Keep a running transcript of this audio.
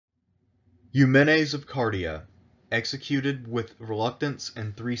Eumenes of Kardia, executed with reluctance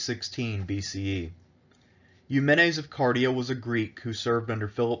in 316 BCE. Eumenes of Kardia was a Greek who served under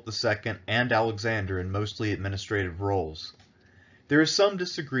Philip II and Alexander in mostly administrative roles. There is some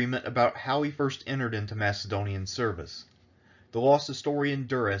disagreement about how he first entered into Macedonian service. The lost historian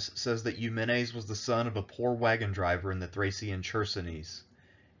Durrus says that Eumenes was the son of a poor wagon driver in the Thracian Chersonese.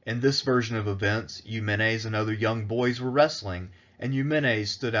 In this version of events, Eumenes and other young boys were wrestling, and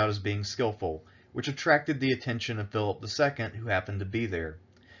Eumenes stood out as being skillful, which attracted the attention of Philip II, who happened to be there.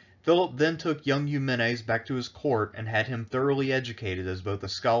 Philip then took young Eumenes back to his court and had him thoroughly educated as both a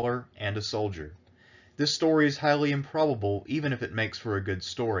scholar and a soldier. This story is highly improbable, even if it makes for a good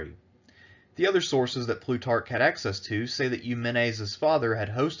story. The other sources that Plutarch had access to say that Eumenes' father had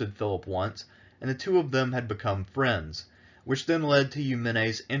hosted Philip once, and the two of them had become friends, which then led to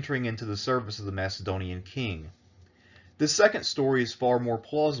Eumenes entering into the service of the Macedonian king. This second story is far more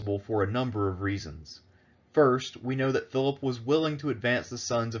plausible for a number of reasons. First, we know that Philip was willing to advance the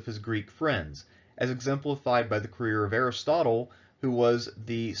sons of his Greek friends, as exemplified by the career of Aristotle, who was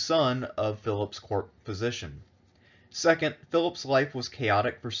the son of Philip's court physician. Second, Philip's life was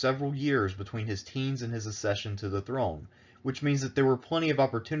chaotic for several years between his teens and his accession to the throne, which means that there were plenty of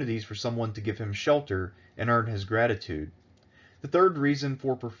opportunities for someone to give him shelter and earn his gratitude. The third reason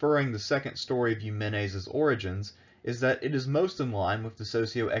for preferring the second story of Eumenes' origins is that it is most in line with the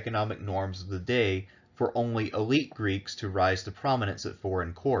socio-economic norms of the day for only elite Greeks to rise to prominence at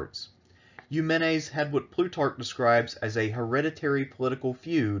foreign courts. Eumenes had what Plutarch describes as a hereditary political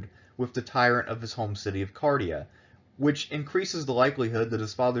feud with the tyrant of his home city of Kardia, which increases the likelihood that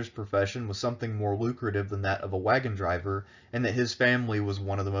his father's profession was something more lucrative than that of a wagon driver, and that his family was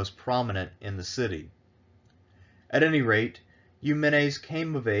one of the most prominent in the city. At any rate, Eumenes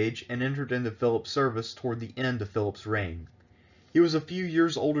came of age and entered into Philip's service toward the end of Philip's reign. He was a few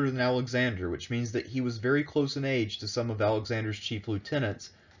years older than Alexander, which means that he was very close in age to some of Alexander's chief lieutenants,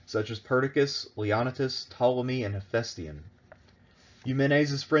 such as Perdiccas, Leonidas, Ptolemy, and Hephaestion.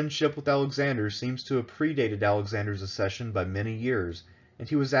 Eumenes' friendship with Alexander seems to have predated Alexander's accession by many years, and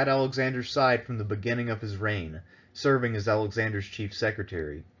he was at Alexander's side from the beginning of his reign, serving as Alexander's chief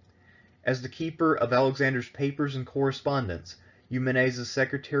secretary. As the keeper of Alexander's papers and correspondence, Eumenes'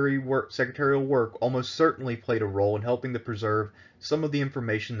 secretarial work almost certainly played a role in helping to preserve some of the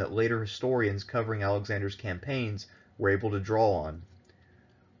information that later historians covering Alexander's campaigns were able to draw on.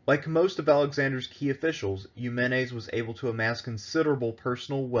 Like most of Alexander's key officials, Eumenes was able to amass considerable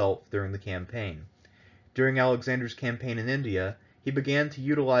personal wealth during the campaign. During Alexander's campaign in India, he began to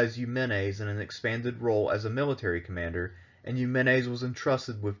utilize Eumenes in an expanded role as a military commander, and Eumenes was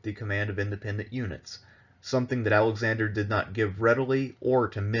entrusted with the command of independent units, something that Alexander did not give readily or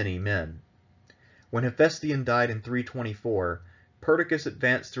to many men. When Hephaestion died in 324, Perdiccas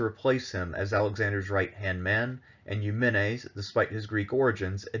advanced to replace him as Alexander's right-hand man, and Eumenes, despite his Greek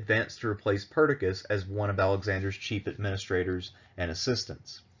origins, advanced to replace Perdiccas as one of Alexander's chief administrators and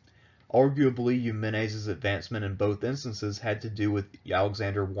assistants. Arguably, Eumenes' advancement in both instances had to do with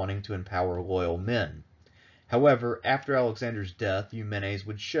Alexander wanting to empower loyal men. However, after Alexander's death, Eumenes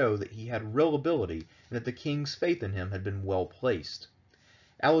would show that he had real ability and that the king's faith in him had been well placed.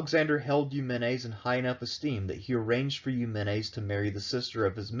 Alexander held Eumenes in high enough esteem that he arranged for Eumenes to marry the sister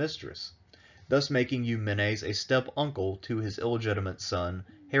of his mistress, thus making Eumenes a step-uncle to his illegitimate son,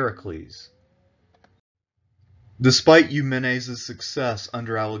 Heracles. Despite Eumenes' success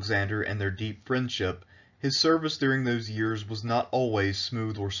under Alexander and their deep friendship, his service during those years was not always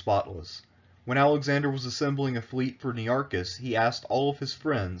smooth or spotless. When Alexander was assembling a fleet for Nearchus, he asked all of his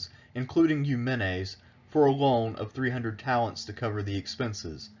friends, including Eumenes, for a loan of 300 talents to cover the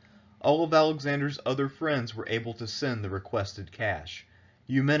expenses. All of Alexander's other friends were able to send the requested cash.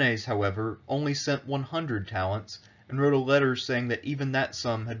 Eumenes, however, only sent 100 talents, and wrote a letter saying that even that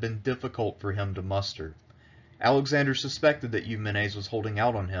sum had been difficult for him to muster. Alexander suspected that Eumenes was holding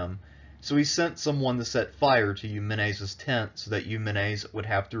out on him, so he sent someone to set fire to Eumenes' tent so that Eumenes would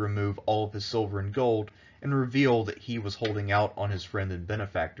have to remove all of his silver and gold and reveal that he was holding out on his friend and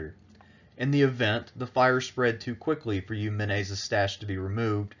benefactor. In the event, the fire spread too quickly for Eumenes' stash to be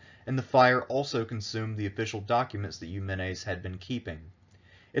removed, and the fire also consumed the official documents that Eumenes had been keeping.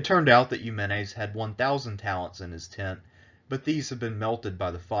 It turned out that Eumenes had 1,000 talents in his tent, but these had been melted by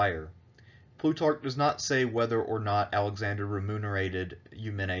the fire. Plutarch does not say whether or not Alexander remunerated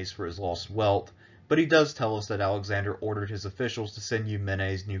Eumenes for his lost wealth, but he does tell us that Alexander ordered his officials to send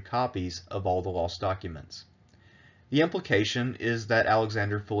Eumenes new copies of all the lost documents. The implication is that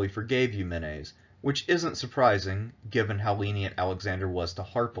Alexander fully forgave Eumenes, which isn't surprising given how lenient Alexander was to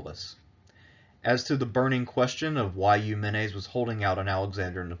Harpalus. As to the burning question of why Eumenes was holding out on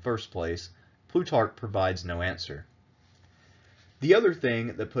Alexander in the first place, Plutarch provides no answer. The other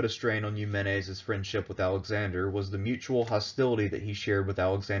thing that put a strain on Eumenes' friendship with Alexander was the mutual hostility that he shared with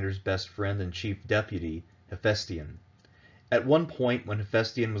Alexander's best friend and chief deputy, Hephaestion. At one point, when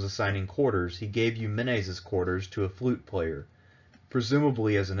Hephaestion was assigning quarters, he gave Eumenes' quarters to a flute player,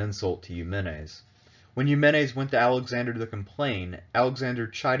 presumably as an insult to Eumenes. When Eumenes went to Alexander to complain, Alexander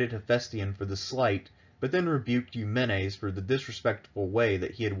chided Hephaestion for the slight, but then rebuked Eumenes for the disrespectful way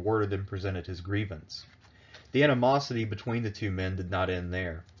that he had worded and presented his grievance. The animosity between the two men did not end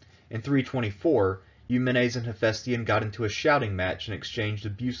there. In 324, Eumenes and Hephaestion got into a shouting match and exchanged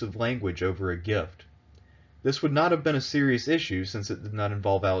abusive language over a gift. This would not have been a serious issue since it did not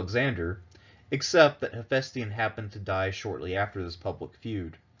involve Alexander, except that Hephaestion happened to die shortly after this public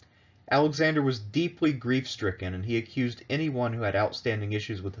feud. Alexander was deeply grief-stricken, and he accused anyone who had outstanding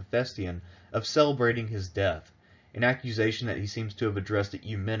issues with Hephaestion of celebrating his death, an accusation that he seems to have addressed at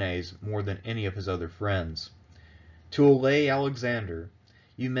Eumenes more than any of his other friends. To allay Alexander,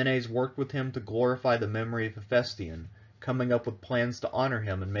 Eumenes worked with him to glorify the memory of Hephaestion, coming up with plans to honor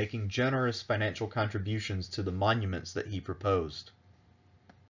him and making generous financial contributions to the monuments that he proposed.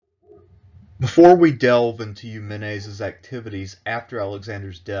 Before we delve into Eumenes' activities after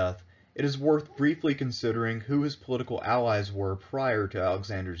Alexander's death, it is worth briefly considering who his political allies were prior to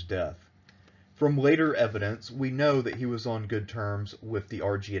Alexander's death. From later evidence, we know that he was on good terms with the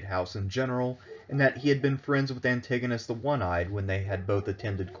Argead house in general, and that he had been friends with Antigonus the One-Eyed when they had both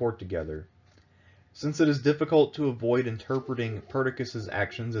attended court together. Since it is difficult to avoid interpreting Perdiccas'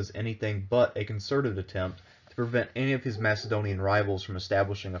 actions as anything but a concerted attempt to prevent any of his Macedonian rivals from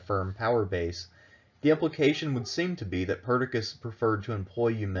establishing a firm power base, the implication would seem to be that Perdiccas preferred to employ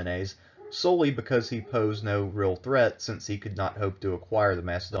Eumenes solely because he posed no real threat, since he could not hope to acquire the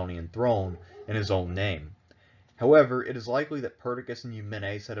Macedonian throne in his own name. However, it is likely that Perdiccas and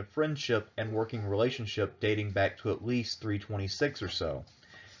Eumenes had a friendship and working relationship dating back to at least 326 or so.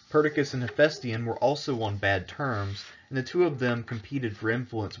 Perdiccas and Hephaestion were also on bad terms, and the two of them competed for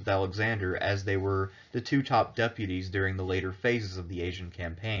influence with Alexander, as they were the two top deputies during the later phases of the Asian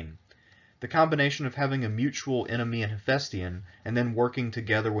campaign. The combination of having a mutual enemy in Hephaestion and then working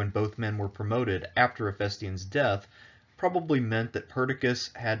together when both men were promoted after Hephaestion's death probably meant that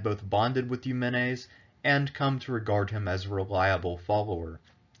Perdiccas had both bonded with Eumenes and come to regard him as a reliable follower.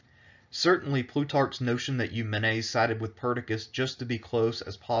 Certainly, Plutarch's notion that Eumenes sided with Perdiccas just to be close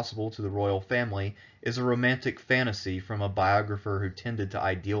as possible to the royal family is a romantic fantasy from a biographer who tended to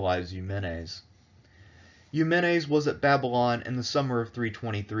idealize Eumenes. Eumenes was at Babylon in the summer of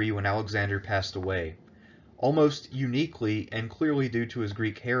 323 when Alexander passed away. Almost uniquely and clearly due to his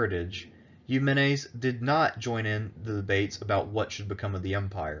Greek heritage, Eumenes did not join in the debates about what should become of the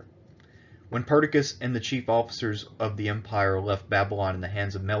empire. When Perdiccas and the chief officers of the empire left Babylon in the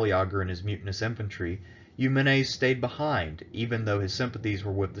hands of Meleager and his mutinous infantry, Eumenes stayed behind, even though his sympathies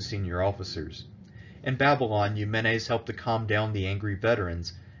were with the senior officers. In Babylon, Eumenes helped to calm down the angry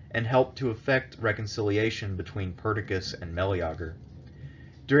veterans and helped to effect reconciliation between Perdiccas and Meleager.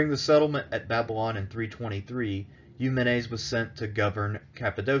 During the settlement at Babylon in 323, Eumenes was sent to govern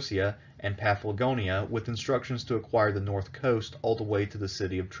Cappadocia and Paphlagonia with instructions to acquire the north coast all the way to the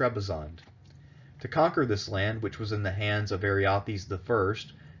city of Trebizond. To conquer this land, which was in the hands of Ariathes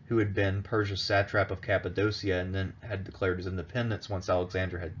I, who had been Persia's satrap of Cappadocia and then had declared his independence once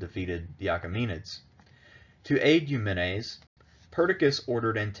Alexander had defeated the Achaemenids. To aid Eumenes, Perdiccas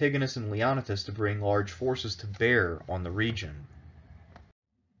ordered Antigonus and Leonidas to bring large forces to bear on the region.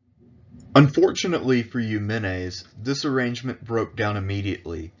 Unfortunately for Eumenes, this arrangement broke down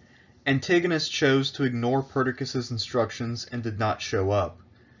immediately. Antigonus chose to ignore Perdiccas' instructions and did not show up.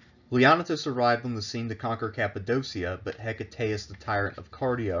 Leonidas arrived on the scene to conquer Cappadocia, but Hecataeus the tyrant of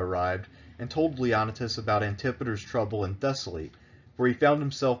Kardia arrived and told Leonidas about Antipater's trouble in Thessaly, where he found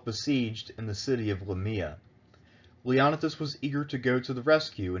himself besieged in the city of Lamia. Leonidas was eager to go to the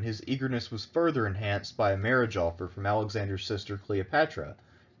rescue, and his eagerness was further enhanced by a marriage offer from Alexander's sister Cleopatra,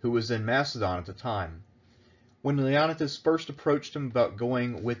 who was in Macedon at the time. When Leonidas first approached him about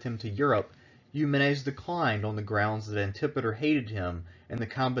going with him to Europe, Eumenes declined on the grounds that Antipater hated him, and the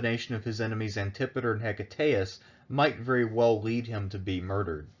combination of his enemies Antipater and Hecataeus might very well lead him to be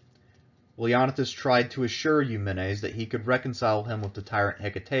murdered. Leonidas tried to assure Eumenes that he could reconcile him with the tyrant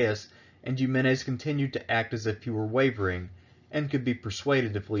Hecataeus, and Eumenes continued to act as if he were wavering, and could be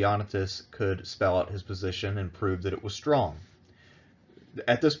persuaded if Leonidas could spell out his position and prove that it was strong.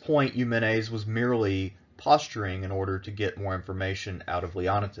 At this point, Eumenes was merely posturing in order to get more information out of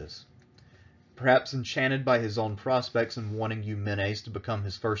Leonidas. Perhaps enchanted by his own prospects and wanting Eumenes to become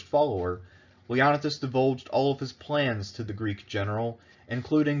his first follower, Leonidas divulged all of his plans to the Greek general,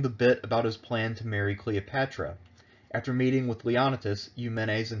 including the bit about his plan to marry Cleopatra. After meeting with Leonidas,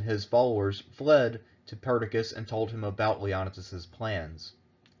 Eumenes and his followers fled to Perdiccas and told him about Leonidas's plans.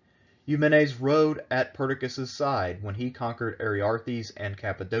 Eumenes rode at Perdiccas' side when he conquered Ariarthes and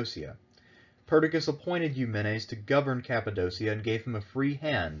Cappadocia. Perdiccas appointed Eumenes to govern Cappadocia and gave him a free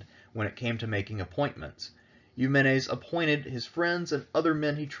hand when it came to making appointments. Eumenes appointed his friends and other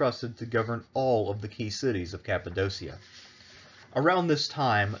men he trusted to govern all of the key cities of Cappadocia. Around this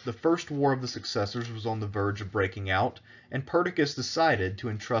time, the First War of the Successors was on the verge of breaking out, and Perdiccas decided to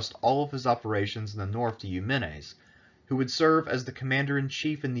entrust all of his operations in the north to Eumenes, who would serve as the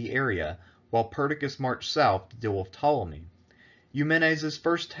commander-in-chief in the area, while Perdiccas marched south to deal with Ptolemy. Eumenes'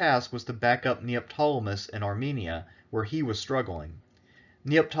 first task was to back up Neoptolemus in Armenia, where he was struggling.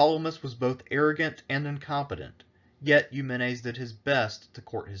 Neoptolemus was both arrogant and incompetent, yet Eumenes did his best to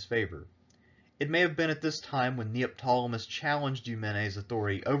court his favor. It may have been at this time when Neoptolemus challenged Eumenes'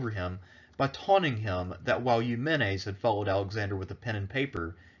 authority over him by taunting him that while Eumenes had followed Alexander with a pen and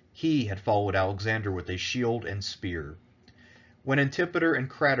paper, he had followed Alexander with a shield and spear. When Antipater and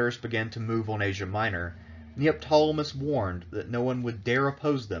Craterus began to move on Asia Minor, Neoptolemus warned that no one would dare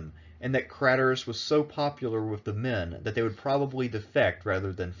oppose them, and that Craterus was so popular with the men that they would probably defect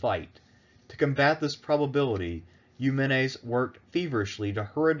rather than fight. To combat this probability, Eumenes worked feverishly to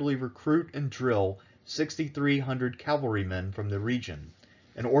hurriedly recruit and drill 6,300 cavalrymen from the region,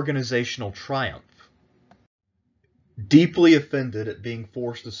 an organizational triumph. Deeply offended at being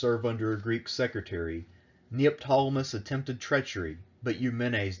forced to serve under a Greek secretary, Neoptolemus attempted treachery, but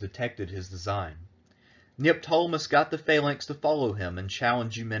Eumenes detected his design. Neoptolemus got the phalanx to follow him and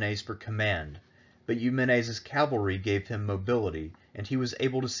challenge Eumenes for command, but Eumenes' cavalry gave him mobility, and he was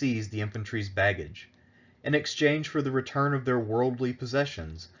able to seize the infantry's baggage. In exchange for the return of their worldly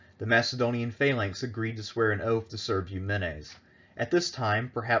possessions, the Macedonian phalanx agreed to swear an oath to serve Eumenes. At this time,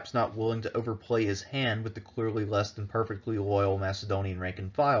 perhaps not willing to overplay his hand with the clearly less than perfectly loyal Macedonian rank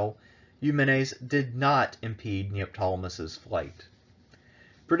and file, Eumenes did not impede Neoptolemus' flight.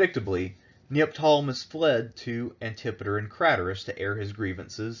 Predictably, Neoptolemus fled to Antipater and Craterus to air his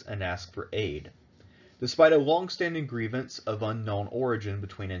grievances and ask for aid. Despite a long-standing grievance of unknown origin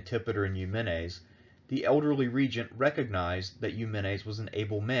between Antipater and Eumenes, the elderly regent recognized that Eumenes was an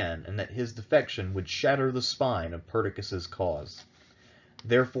able man and that his defection would shatter the spine of Perdiccas' cause.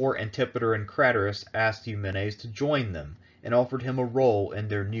 Therefore, Antipater and Craterus asked Eumenes to join them and offered him a role in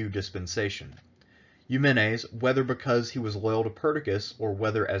their new dispensation. Eumenes, whether because he was loyal to Perdiccas or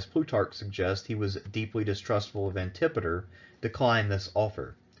whether, as Plutarch suggests, he was deeply distrustful of Antipater, declined this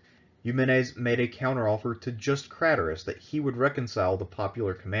offer. Eumenes made a counteroffer to just Craterus that he would reconcile the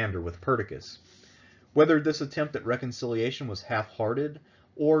popular commander with Perdiccas. Whether this attempt at reconciliation was half-hearted,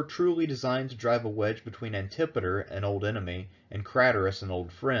 or truly designed to drive a wedge between Antipater, an old enemy, and Craterus, an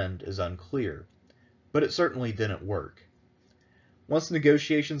old friend, is unclear. But it certainly didn't work. Once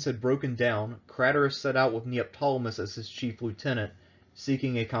negotiations had broken down, Craterus set out with Neoptolemus as his chief lieutenant,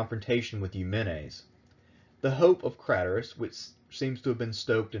 seeking a confrontation with Eumenes. The hope of Craterus, which seems to have been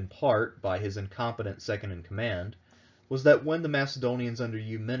stoked in part by his incompetent second-in-command, was that when the Macedonians under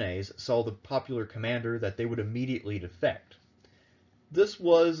Eumenes saw the popular commander that they would immediately defect. This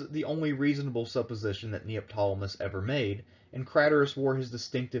was the only reasonable supposition that Neoptolemus ever made, and Craterus wore his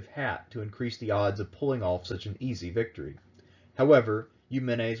distinctive hat to increase the odds of pulling off such an easy victory. However,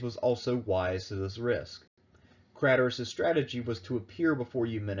 Eumenes was also wise to this risk. Craterus' strategy was to appear before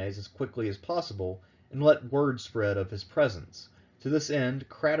Eumenes as quickly as possible and let word spread of his presence. To this end,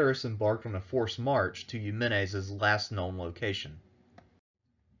 Craterus embarked on a forced march to Eumenes' last known location.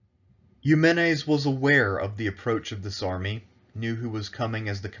 Eumenes was aware of the approach of this army, knew who was coming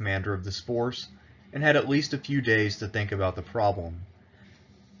as the commander of this force, and had at least a few days to think about the problem.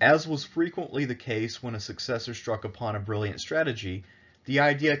 As was frequently the case when a successor struck upon a brilliant strategy, the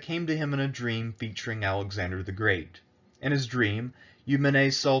idea came to him in a dream featuring Alexander the Great. In his dream,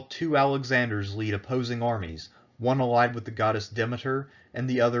 Eumenes saw two Alexanders lead opposing armies, one allied with the goddess Demeter, and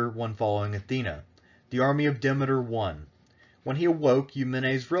the other one following Athena. The army of Demeter won. When he awoke,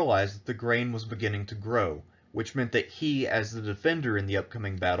 Eumenes realized that the grain was beginning to grow, which meant that he, as the defender in the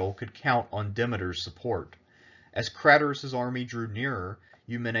upcoming battle, could count on Demeter's support. As Craterus' army drew nearer,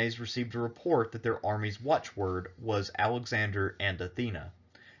 Eumenes received a report that their army's watchword was Alexander and Athena.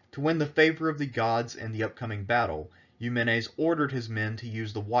 To win the favor of the gods in the upcoming battle, Eumenes ordered his men to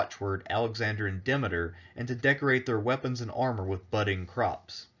use the watchword Alexander and Demeter and to decorate their weapons and armor with budding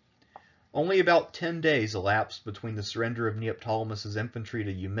crops. Only about 10 days elapsed between the surrender of Neoptolemus' infantry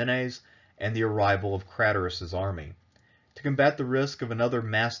to Eumenes and the arrival of Craterus' army. To combat the risk of another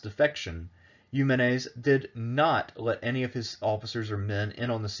mass defection, Eumenes did not let any of his officers or men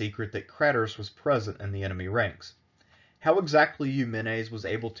in on the secret that Craterus was present in the enemy ranks. How exactly Eumenes was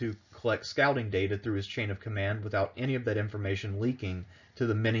able to collect scouting data through his chain of command without any of that information leaking to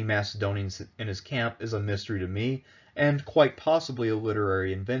the many Macedonians in his camp is a mystery to me, and quite possibly a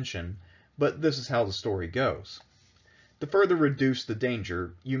literary invention, but this is how the story goes. To further reduce the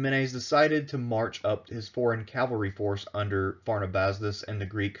danger, Eumenes decided to march up his foreign cavalry force under Pharnabazzus and the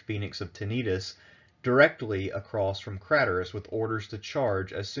Greek Phoenix of Tenedos directly across from Craterus with orders to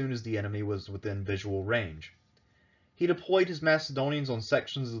charge as soon as the enemy was within visual range. He deployed his Macedonians on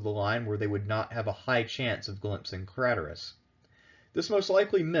sections of the line where they would not have a high chance of glimpsing Craterus. This most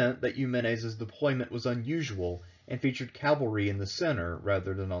likely meant that Eumenes' deployment was unusual and featured cavalry in the center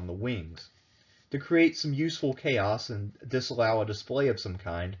rather than on the wings. To create some useful chaos and disallow a display of some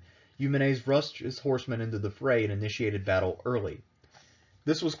kind, Eumenes rushed his horsemen into the fray and initiated battle early.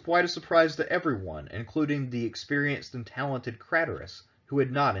 This was quite a surprise to everyone, including the experienced and talented Craterus, who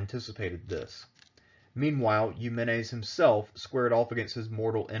had not anticipated this. Meanwhile, Eumenes himself squared off against his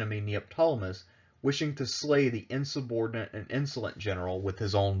mortal enemy Neoptolemus, wishing to slay the insubordinate and insolent general with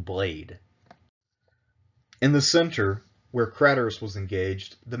his own blade. In the center, where Craterus was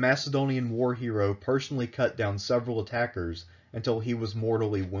engaged, the Macedonian war hero personally cut down several attackers until he was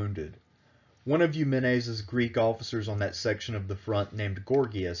mortally wounded. One of Eumenes' Greek officers on that section of the front, named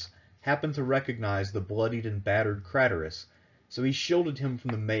Gorgias, happened to recognize the bloodied and battered Craterus, so he shielded him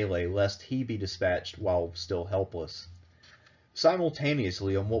from the melee lest he be dispatched while still helpless.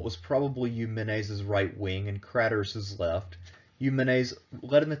 Simultaneously, on what was probably Eumenes' right wing and Craterus' left, Eumenes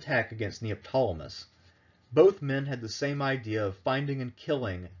led an attack against Neoptolemus. Both men had the same idea of finding and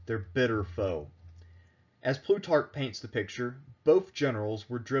killing their bitter foe. As Plutarch paints the picture, both generals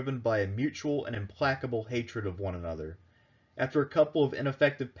were driven by a mutual and implacable hatred of one another. After a couple of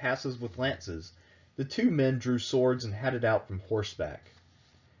ineffective passes with lances, the two men drew swords and had it out from horseback.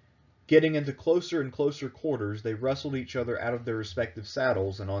 Getting into closer and closer quarters, they wrestled each other out of their respective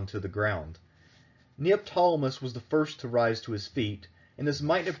saddles and onto the ground. Neoptolemus was the first to rise to his feet, and this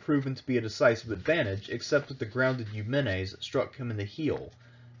might have proven to be a decisive advantage, except that the grounded Eumenes struck him in the heel,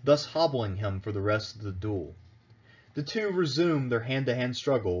 thus hobbling him for the rest of the duel. The two resumed their hand-to-hand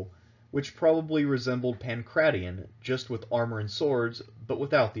struggle, which probably resembled Pancratian, just with armor and swords, but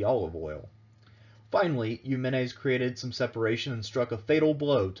without the olive oil. Finally, Eumenes created some separation and struck a fatal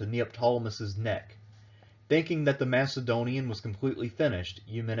blow to Neoptolemus' neck. Thinking that the Macedonian was completely finished,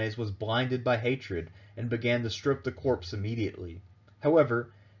 Eumenes was blinded by hatred and began to strip the corpse immediately.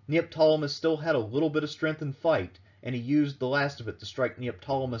 However, Neoptolemus still had a little bit of strength in fight, and he used the last of it to strike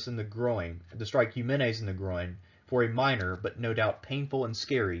Eumenes in the groin for a minor, but no doubt painful and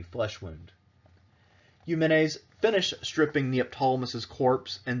scary, flesh wound. Eumenes finished stripping Neoptolemus'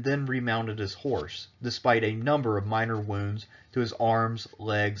 corpse and then remounted his horse, despite a number of minor wounds to his arms,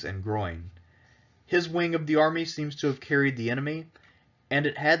 legs, and groin. His wing of the army seems to have carried the enemy, and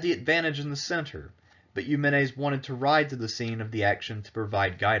it had the advantage in the center, but Eumenes wanted to ride to the scene of the action to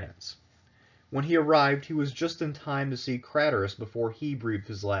provide guidance. When he arrived, he was just in time to see Craterus before he breathed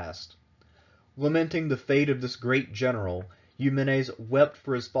his last. Lamenting the fate of this great general, Eumenes wept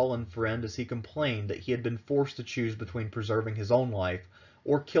for his fallen friend as he complained that he had been forced to choose between preserving his own life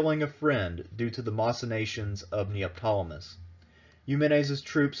or killing a friend due to the machinations of Neoptolemus. Eumenes'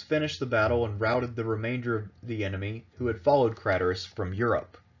 troops finished the battle and routed the remainder of the enemy who had followed Craterus from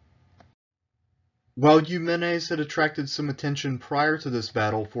Europe. While Eumenes had attracted some attention prior to this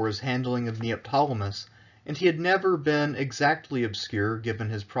battle for his handling of Neoptolemus, and he had never been exactly obscure given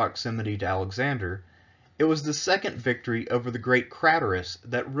his proximity to Alexander, it was the second victory over the great Craterus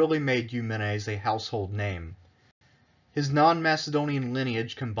that really made Eumenes a household name. His non-Macedonian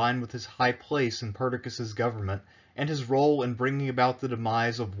lineage combined with his high place in Perdiccas' government and his role in bringing about the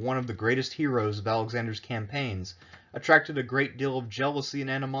demise of one of the greatest heroes of Alexander's campaigns attracted a great deal of jealousy and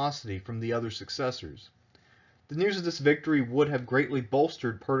animosity from the other successors. The news of this victory would have greatly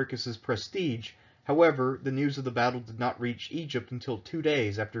bolstered Perdiccas' prestige. However, the news of the battle did not reach Egypt until 2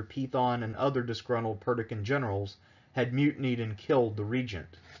 days after Pithon and other disgruntled Perdican generals had mutinied and killed the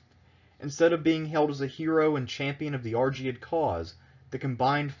regent. Instead of being hailed as a hero and champion of the Argead cause, the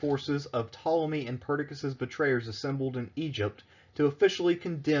combined forces of Ptolemy and Perdiccas' betrayers assembled in Egypt to officially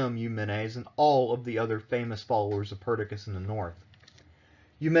condemn Eumenes and all of the other famous followers of Perdiccas in the north.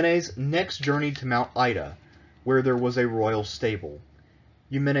 Eumenes next journeyed to Mount Ida, where there was a royal stable.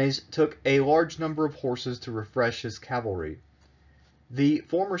 Eumenes took a large number of horses to refresh his cavalry. The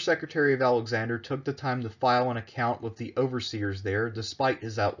former secretary of Alexander took the time to file an account with the overseers there, despite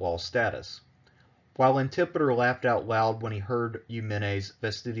his outlaw status. While Antipater laughed out loud when he heard Eumenes'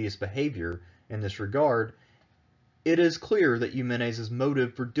 fastidious behavior in this regard, it is clear that Eumenes'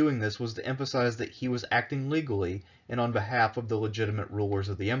 motive for doing this was to emphasize that he was acting legally and on behalf of the legitimate rulers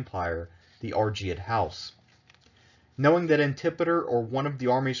of the empire, the Argead house. Knowing that Antipater or one of the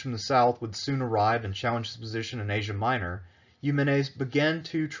armies from the south would soon arrive and challenge his position in Asia Minor, Eumenes began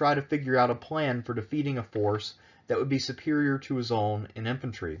to try to figure out a plan for defeating a force that would be superior to his own in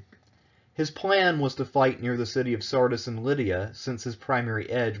infantry. His plan was to fight near the city of Sardis in Lydia, since his primary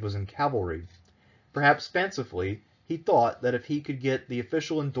edge was in cavalry. Perhaps fancifully, he thought that if he could get the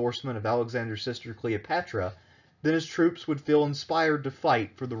official endorsement of Alexander's sister Cleopatra, then his troops would feel inspired to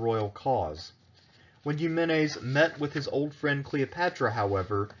fight for the royal cause. When Eumenes met with his old friend Cleopatra,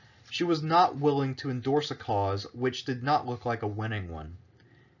 however, she was not willing to endorse a cause which did not look like a winning one.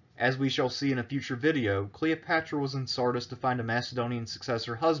 As we shall see in a future video, Cleopatra was in Sardis to find a Macedonian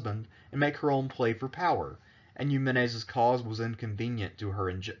successor husband and make her own play for power, and Eumenes' cause was inconvenient to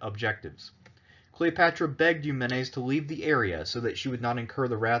her objectives. Cleopatra begged Eumenes to leave the area so that she would not incur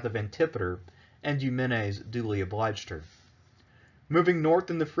the wrath of Antipater, and Eumenes duly obliged her. Moving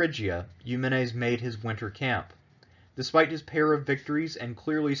north into Phrygia, Eumenes made his winter camp. Despite his pair of victories and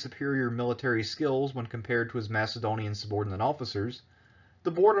clearly superior military skills when compared to his Macedonian subordinate officers,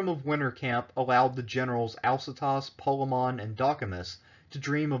 the boredom of winter camp allowed the generals Alcitas, Polemon, and Docomus to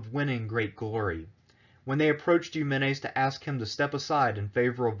dream of winning great glory. When they approached Eumenes to ask him to step aside in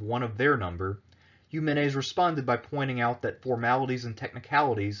favor of one of their number, Eumenes responded by pointing out that formalities and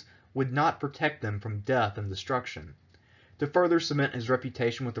technicalities would not protect them from death and destruction. To further cement his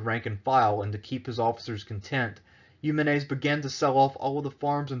reputation with the rank and file and to keep his officers content, Eumenes began to sell off all of the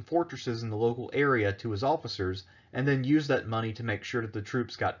farms and fortresses in the local area to his officers and then used that money to make sure that the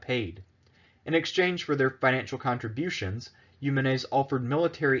troops got paid. In exchange for their financial contributions, Eumenes offered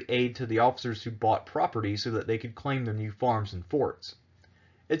military aid to the officers who bought property so that they could claim their new farms and forts.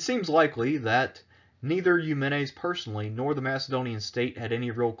 It seems likely that neither Eumenes personally nor the Macedonian state had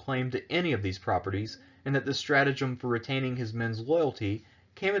any real claim to any of these properties, and that the stratagem for retaining his men's loyalty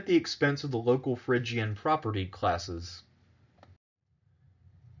came at the expense of the local Phrygian property classes.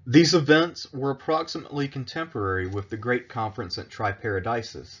 These events were approximately contemporary with the Great Conference at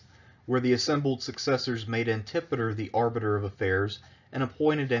Triparadisus, where the assembled successors made Antipater the arbiter of affairs and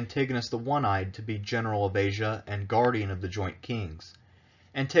appointed Antigonus the One-Eyed to be general of Asia and guardian of the joint kings.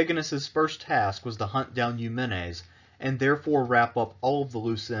 Antigonus's first task was to hunt down Eumenes and therefore wrap up all of the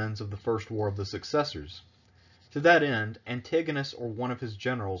loose ends of the First War of the Successors. To that end, Antigonus or one of his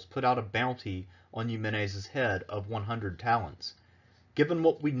generals put out a bounty on Eumenes' head of 100 talents. Given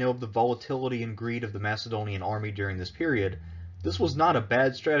what we know of the volatility and greed of the Macedonian army during this period, this was not a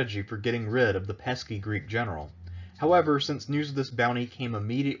bad strategy for getting rid of the pesky Greek general. However, since news of this bounty came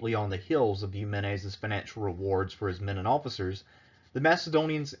immediately on the heels of Eumenes' financial rewards for his men and officers, the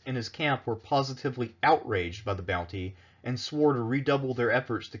Macedonians in his camp were positively outraged by the bounty and swore to redouble their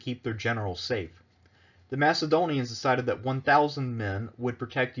efforts to keep their general safe. The Macedonians decided that 1,000 men would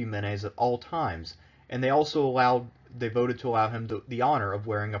protect Eumenes at all times, and they voted to allow him the honor of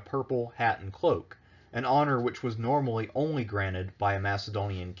wearing a purple hat and cloak, an honor which was normally only granted by a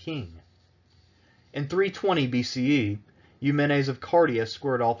Macedonian king. In 320 BCE, Eumenes of Kardia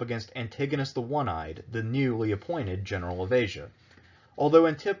squared off against Antigonus the One-Eyed, the newly appointed general of Asia. Although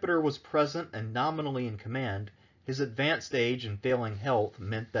Antipater was present and nominally in command, his advanced age and failing health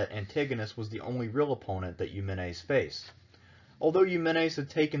meant that Antigonus was the only real opponent that Eumenes faced. Although Eumenes had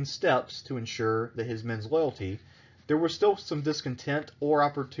taken steps to ensure that his men's loyalty, there were still some discontent or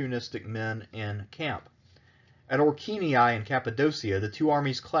opportunistic men in camp. At Orknei in Cappadocia, the two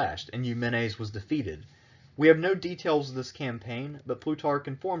armies clashed, and Eumenes was defeated. We have no details of this campaign, but Plutarch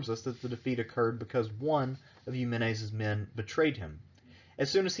informs us that the defeat occurred because one of Eumenes' men betrayed him. As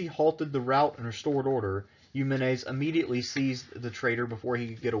soon as he halted the rout and restored order, Eumenes immediately seized the traitor before he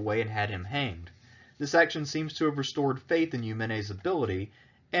could get away and had him hanged. This action seems to have restored faith in Eumenes' ability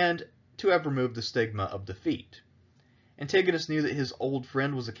and to have removed the stigma of defeat. Antigonus knew that his old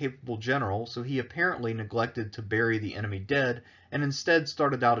friend was a capable general, so he apparently neglected to bury the enemy dead and instead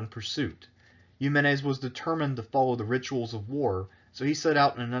started out in pursuit. Eumenes was determined to follow the rituals of war, so he set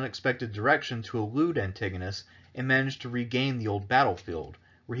out in an unexpected direction to elude Antigonus and managed to regain the old battlefield,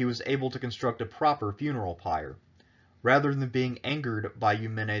 where he was able to construct a proper funeral pyre. Rather than being angered by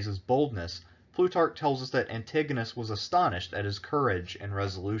Eumenes' boldness, Plutarch tells us that Antigonus was astonished at his courage and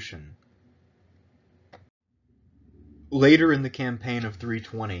resolution. Later in the campaign of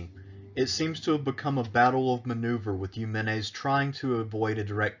 320, it seems to have become a battle of maneuver, with Eumenes trying to avoid a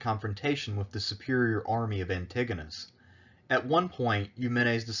direct confrontation with the superior army of Antigonus. At one point,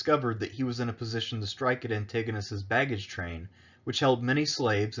 Eumenes discovered that he was in a position to strike at Antigonus's baggage train which held many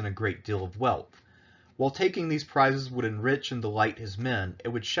slaves and a great deal of wealth. While taking these prizes would enrich and delight his men, it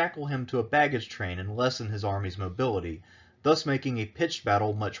would shackle him to a baggage train and lessen his army's mobility, thus making a pitched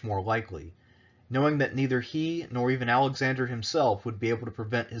battle much more likely. Knowing that neither he nor even Alexander himself would be able to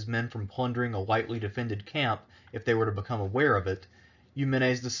prevent his men from plundering a lightly defended camp if they were to become aware of it,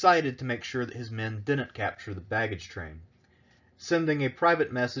 Eumenes decided to make sure that his men didn't capture the baggage train. Sending a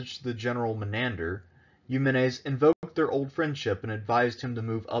private message to the general Menander, Eumenes invoked their old friendship and advised him to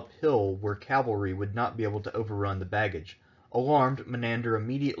move uphill where cavalry would not be able to overrun the baggage. Alarmed, Menander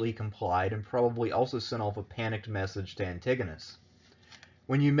immediately complied and probably also sent off a panicked message to Antigonus.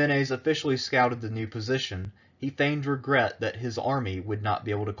 When Eumenes officially scouted the new position, he feigned regret that his army would not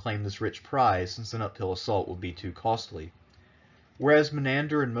be able to claim this rich prize since an uphill assault would be too costly. Whereas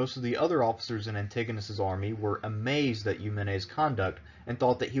Menander and most of the other officers in Antigonus's army were amazed at Eumenes' conduct and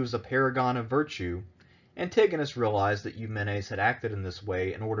thought that he was a paragon of virtue, Antigonus realized that Eumenes had acted in this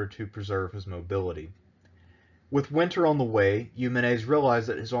way in order to preserve his mobility. With winter on the way, Eumenes realized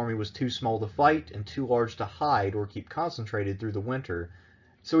that his army was too small to fight and too large to hide or keep concentrated through the winter,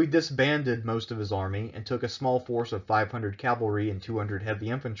 so he disbanded most of his army and took a small force of 500 cavalry and 200 heavy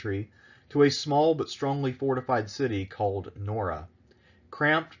infantry to a small but strongly fortified city called Nora.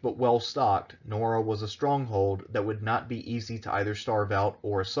 Cramped but well stocked, Nora was a stronghold that would not be easy to either starve out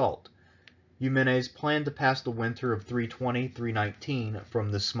or assault. Eumenes planned to pass the winter of 320-319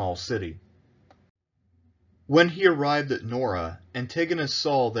 from this small city. When he arrived at Nora, Antigonus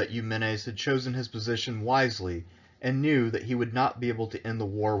saw that Eumenes had chosen his position wisely and knew that he would not be able to end the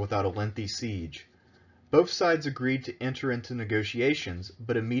war without a lengthy siege. Both sides agreed to enter into negotiations,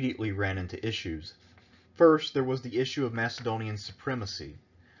 but immediately ran into issues. First, there was the issue of Macedonian supremacy.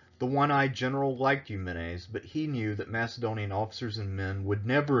 The one-eyed general liked Eumenes, but he knew that Macedonian officers and men would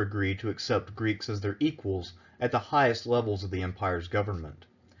never agree to accept Greeks as their equals at the highest levels of the empire's government.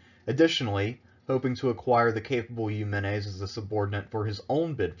 Additionally, hoping to acquire the capable Eumenes as a subordinate for his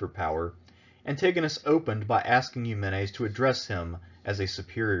own bid for power, Antigonus opened by asking Eumenes to address him as a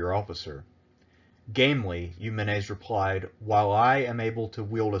superior officer. Gamely, Eumenes replied, "While I am able to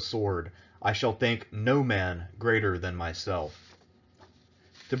wield a sword, I shall think no man greater than myself."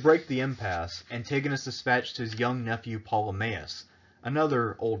 To break the impasse, Antigonus dispatched his young nephew Ptolemaeus,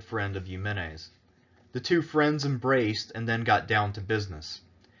 another old friend of Eumenes. The two friends embraced and then got down to business.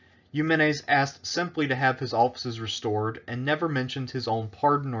 Eumenes asked simply to have his offices restored and never mentioned his own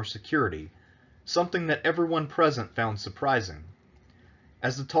pardon or security, something that everyone present found surprising.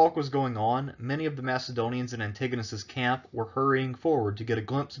 As the talk was going on, many of the Macedonians in Antigonus's camp were hurrying forward to get a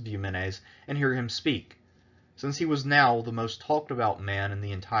glimpse of Eumenes and hear him speak, since he was now the most talked about man in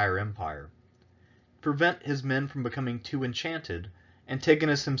the entire empire. To prevent his men from becoming too enchanted,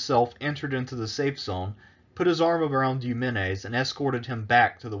 Antigonus himself entered into the safe zone, put his arm around Eumenes, and escorted him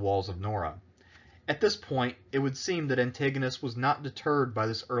back to the walls of Nora. At this point, it would seem that Antigonus was not deterred by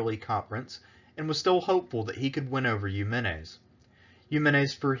this early conference, and was still hopeful that he could win over Eumenes.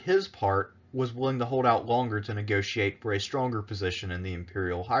 Eumenes, for his part, was willing to hold out longer to negotiate for a stronger position in the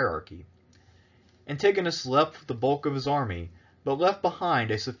imperial hierarchy. Antigonus left with the bulk of his army, but left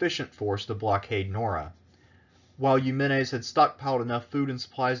behind a sufficient force to blockade Nora. While Eumenes had stockpiled enough food and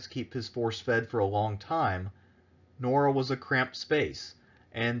supplies to keep his force fed for a long time, Nora was a cramped space,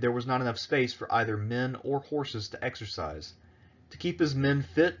 and there was not enough space for either men or horses to exercise. To keep his men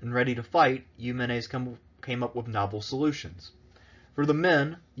fit and ready to fight, Eumenes came up with novel solutions. For the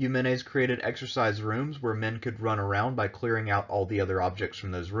men, Eumenes created exercise rooms where men could run around by clearing out all the other objects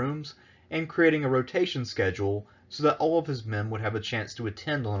from those rooms, and creating a rotation schedule so that all of his men would have a chance to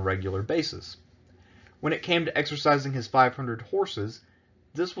attend on a regular basis. When it came to exercising his 500 horses,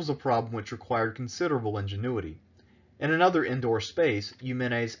 this was a problem which required considerable ingenuity. In another indoor space,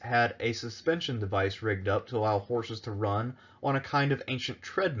 Eumenes had a suspension device rigged up to allow horses to run on a kind of ancient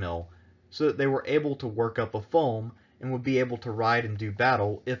treadmill, so that they were able to work up a foam and would be able to ride and do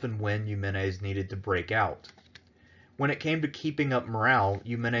battle if and when Eumenes needed to break out. When it came to keeping up morale,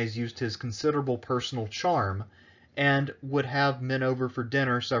 Eumenes used his considerable personal charm and would have men over for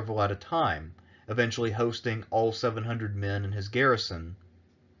dinner several at a time, eventually hosting all 700 men in his garrison.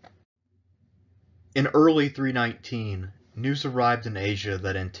 In early 319, news arrived in Asia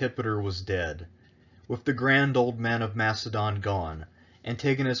that Antipater was dead. With the grand old men of Macedon gone,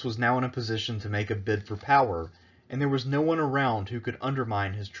 Antigonus was now in a position to make a bid for power, and there was no one around who could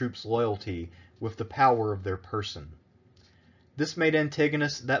undermine his troops' loyalty with the power of their person. This made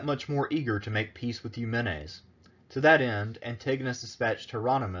Antigonus that much more eager to make peace with Eumenes. To that end, Antigonus dispatched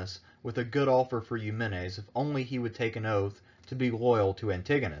Hieronymus with a good offer for Eumenes if only he would take an oath to be loyal to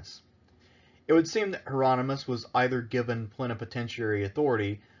Antigonus. It would seem that Hieronymus was either given plenipotentiary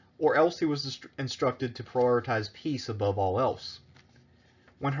authority, or else he was instructed to prioritize peace above all else.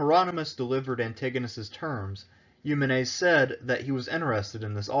 When Hieronymus delivered Antigonus's terms, Eumenes said that he was interested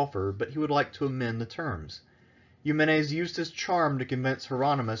in this offer, but he would like to amend the terms. Eumenes used his charm to convince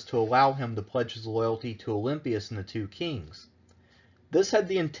Hieronymus to allow him to pledge his loyalty to Olympius and the two kings. This had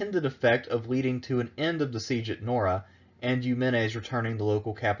the intended effect of leading to an end of the siege at Nora, and Eumenes returning the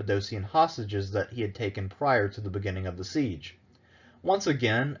local Cappadocian hostages that he had taken prior to the beginning of the siege. Once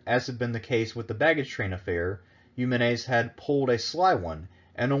again, as had been the case with the baggage train affair, Eumenes had pulled a sly one,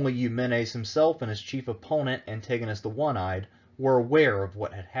 and only Eumenes himself and his chief opponent, Antigonus the One-Eyed, were aware of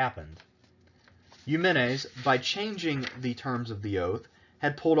what had happened. Eumenes, by changing the terms of the oath,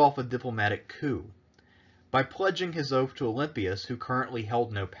 had pulled off a diplomatic coup. By pledging his oath to Olympius, who currently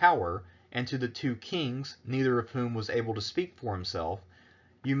held no power, and to the two kings, neither of whom was able to speak for himself,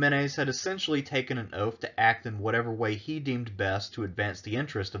 Eumenes had essentially taken an oath to act in whatever way he deemed best to advance the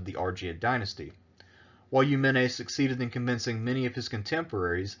interest of the Argead dynasty. While Eumenes succeeded in convincing many of his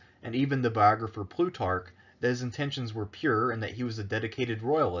contemporaries, and even the biographer Plutarch, that his intentions were pure and that he was a dedicated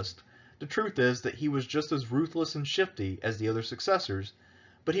royalist, the truth is that he was just as ruthless and shifty as the other successors,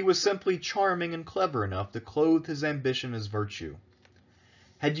 but he was simply charming and clever enough to clothe his ambition as virtue.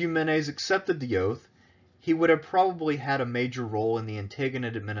 Had Eumenes accepted the oath, he would have probably had a major role in the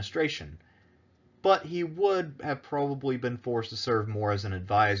Antigonid administration, but he would have probably been forced to serve more as an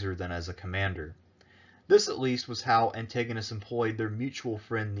advisor than as a commander. This at least was how Antigonus employed their mutual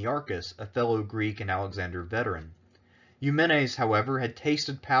friend Nearchus, a fellow Greek and Alexander veteran. Eumenes, however, had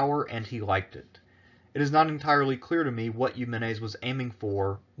tasted power and he liked it. It is not entirely clear to me what Eumenes was aiming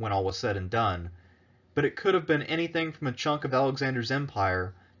for when all was said and done, but it could have been anything from a chunk of Alexander's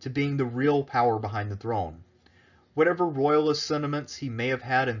empire to being the real power behind the throne. Whatever royalist sentiments he may have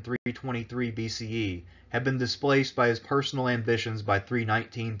had in 323 BCE had been displaced by his personal ambitions by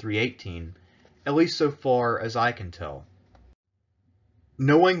 319-318, at least so far as I can tell.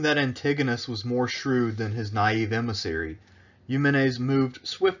 Knowing that Antigonus was more shrewd than his naive emissary, Eumenes moved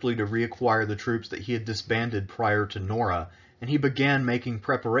swiftly to reacquire the troops that he had disbanded prior to Nora, and he began making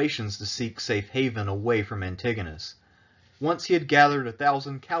preparations to seek safe haven away from Antigonus. Once he had gathered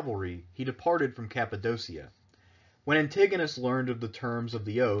 1,000 cavalry, he departed from Cappadocia. When Antigonus learned of the terms of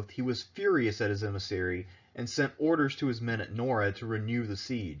the oath, he was furious at his emissary and sent orders to his men at Nora to renew the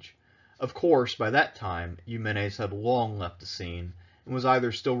siege. Of course, by that time, Eumenes had long left the scene, and was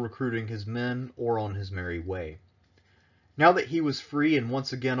either still recruiting his men or on his merry way. Now that he was free and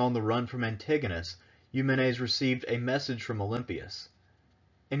once again on the run from Antigonus, Eumenes received a message from Olympius.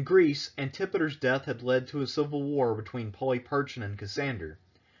 In Greece, Antipater's death had led to a civil war between Polyperchon and Cassander.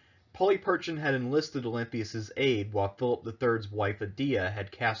 Polyperchon had enlisted Olympius's aid while Philip III's wife Adia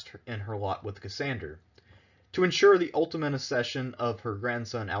had cast in her lot with Cassander. To ensure the ultimate accession of her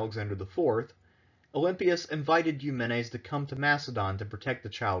grandson Alexander IV, Olympius invited Eumenes to come to Macedon to protect the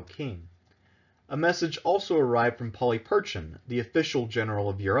child king. A message also arrived from Polyperchon, the official general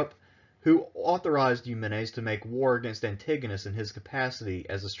of Europe, who authorized Eumenes to make war against Antigonus in his capacity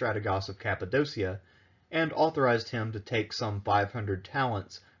as a strategos of Cappadocia, and authorized him to take some 500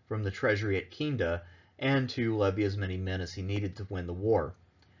 talents from the treasury at Kinda, and to levy as many men as he needed to win the war.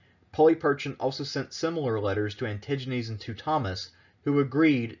 Polyperchon also sent similar letters to Antigenes and Teutomus, who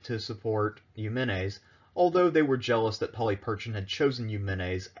agreed to support Eumenes, although they were jealous that Polyperchon had chosen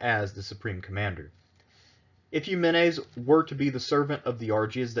Eumenes as the supreme commander. If Eumenes were to be the servant of the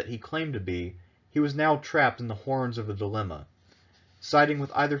Argeads that he claimed to be, he was now trapped in the horns of a dilemma. Siding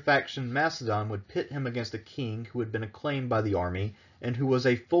with either faction, Macedon would pit him against a king who had been acclaimed by the army and who was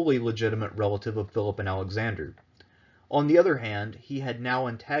a fully legitimate relative of Philip and Alexander. On the other hand, he had now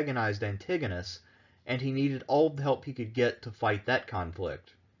antagonized Antigonus, and he needed all the help he could get to fight that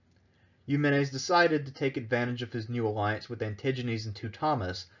conflict. Eumenes decided to take advantage of his new alliance with Antigenes and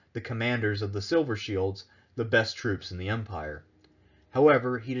Teutomus, the commanders of the Silver Shields, the best troops in the empire.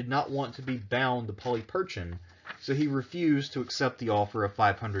 However, he did not want to be bound to Polyperchon, so he refused to accept the offer of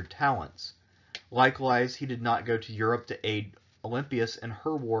 500 talents. Likewise, he did not go to Europe to aid Olympias in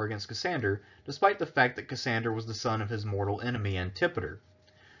her war against Cassander, despite the fact that Cassander was the son of his mortal enemy Antipater.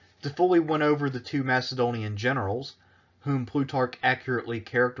 To fully win over the two Macedonian generals, whom Plutarch accurately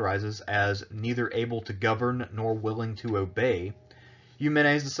characterizes as neither able to govern nor willing to obey,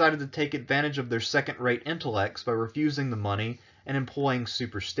 Eumenes decided to take advantage of their second-rate intellects by refusing the money and employing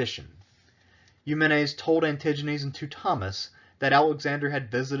superstition. Eumenes told Antigenes and Teutomus that Alexander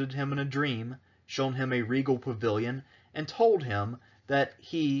had visited him in a dream, shown him a regal pavilion, and told him that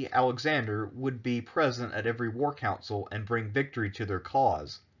he, Alexander, would be present at every war council and bring victory to their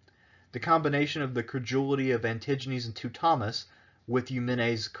cause. The combination of the credulity of Antigenes and Teutomus with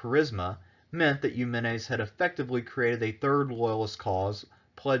Eumenes' charisma meant that Eumenes had effectively created a third loyalist cause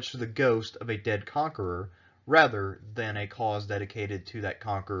pledged to the ghost of a dead conqueror, rather than a cause dedicated to that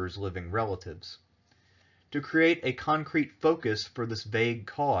conqueror's living relatives. To create a concrete focus for this vague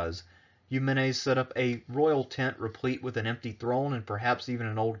cause, Eumenes set up a royal tent replete with an empty throne and perhaps even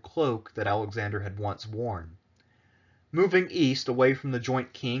an old cloak that Alexander had once worn. Moving east away from the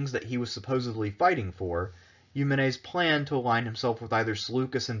joint kings that he was supposedly fighting for, Eumenes planned to align himself with either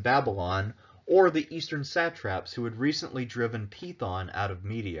Seleucus in Babylon or the eastern satraps who had recently driven Pithon out of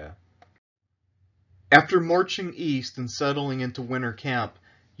Media. After marching east and settling into winter camp,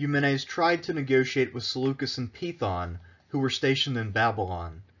 Eumenes tried to negotiate with Seleucus and Pithon, who were stationed in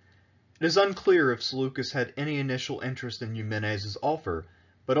Babylon. It is unclear if Seleucus had any initial interest in Eumenes' offer,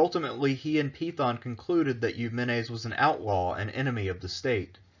 but ultimately he and Pithon concluded that Eumenes was an outlaw and enemy of the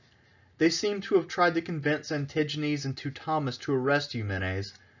state. They seem to have tried to convince Antigenes and Teutomus to arrest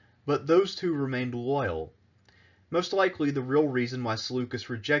Eumenes, but those two remained loyal. Most likely the real reason why Seleucus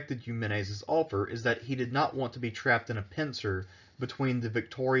rejected Eumenes' offer is that he did not want to be trapped in a pincer between the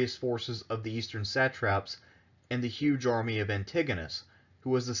victorious forces of the eastern satraps and the huge army of Antigonus, who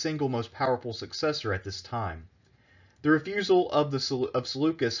was the single most powerful successor at this time. The refusal of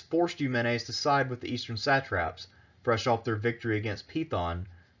Seleucus forced Eumenes to side with the eastern satraps, fresh off their victory against Pithon,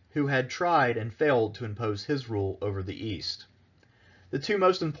 who had tried and failed to impose his rule over the east. The two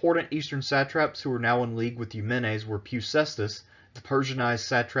most important eastern satraps who were now in league with Eumenes were Peucestus, the Persianized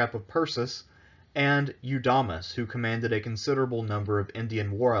satrap of Persis, and Eudamus, who commanded a considerable number of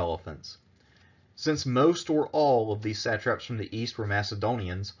Indian war elephants. Since most or all of these satraps from the east were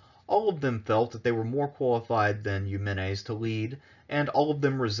Macedonians, all of them felt that they were more qualified than Eumenes to lead, and all of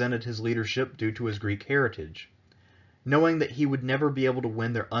them resented his leadership due to his Greek heritage. Knowing that he would never be able to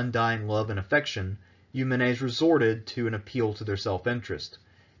win their undying love and affection, Eumenes resorted to an appeal to their self-interest.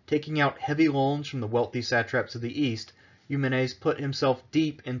 Taking out heavy loans from the wealthy satraps of the east, Eumenes put himself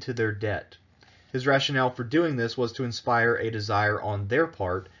deep into their debt. His rationale for doing this was to inspire a desire on their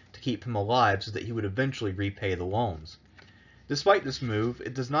part to keep him alive so that he would eventually repay the loans. Despite this move,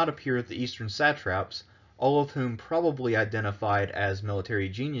 it does not appear that the eastern satraps, all of whom probably identified as military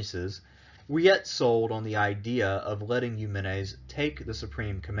geniuses, were yet sold on the idea of letting Eumenes take the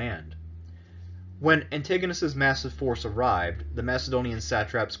supreme command. When Antigonus's massive force arrived, the Macedonian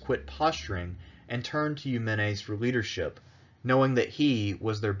satraps quit posturing and turned to Eumenes for leadership, knowing that he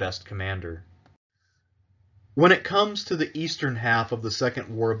was their best commander. When it comes to the eastern half of the Second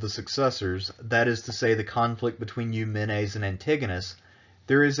War of the Successors, that is to say the conflict between Eumenes and Antigonus,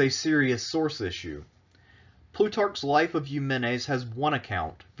 there is a serious source issue. Plutarch's Life of Eumenes has one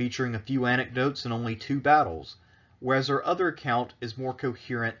account, featuring a few anecdotes and only 2 battles, whereas our other account is more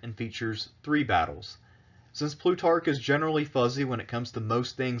coherent and features 3 battles. Since Plutarch is generally fuzzy when it comes to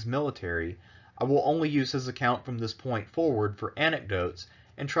most things military, I will only use his account from this point forward for anecdotes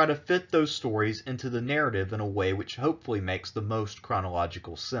and try to fit those stories into the narrative in a way which hopefully makes the most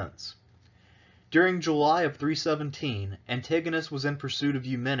chronological sense. During July of 317, Antigonus was in pursuit of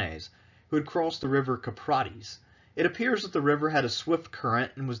Eumenes, who had crossed the river Caprates. It appears that the river had a swift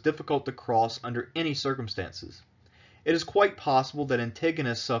current and was difficult to cross under any circumstances. It is quite possible that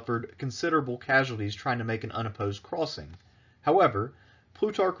Antigonus suffered considerable casualties trying to make an unopposed crossing. However,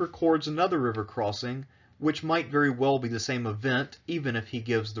 Plutarch records another river crossing, which might very well be the same event, even if he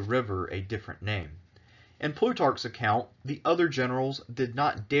gives the river a different name. In Plutarch's account, the other generals did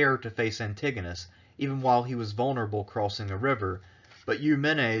not dare to face Antigonus, even while he was vulnerable crossing a river, but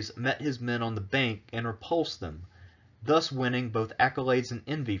Eumenes met his men on the bank and repulsed them, thus winning both accolades and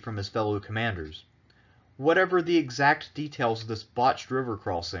envy from his fellow commanders. Whatever the exact details of this botched river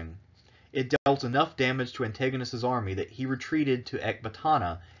crossing, it dealt enough damage to Antigonus's army that he retreated to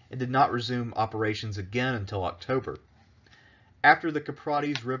Ecbatana and did not resume operations again until October. After the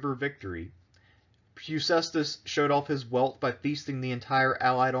Caprates River victory, Peucestus showed off his wealth by feasting the entire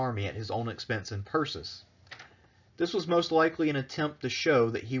allied army at his own expense in Persis. This was most likely an attempt to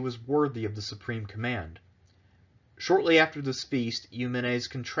show that he was worthy of the supreme command. Shortly after this feast, Eumenes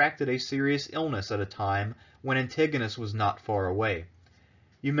contracted a serious illness at a time when Antigonus was not far away.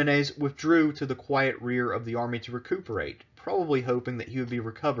 Eumenes withdrew to the quiet rear of the army to recuperate, probably hoping that he would be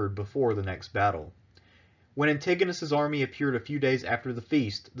recovered before the next battle. When Antigonus's army appeared a few days after the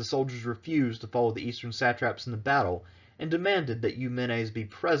feast, the soldiers refused to follow the eastern satraps in the battle and demanded that Eumenes be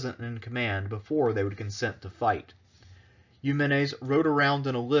present and in command before they would consent to fight. Eumenes rode around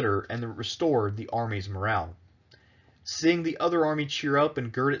in a litter and restored the army's morale. Seeing the other army cheer up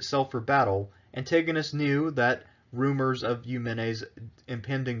and gird itself for battle, Antigonus knew that rumors of Eumenes'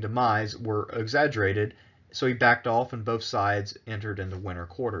 impending demise were exaggerated, so he backed off and both sides entered into winter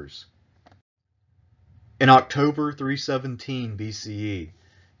quarters. In October 317 BCE,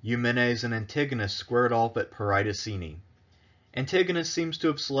 Eumenes and Antigonus squared off at Paridicene. Antigonus seems to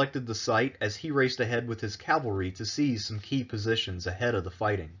have selected the site as he raced ahead with his cavalry to seize some key positions ahead of the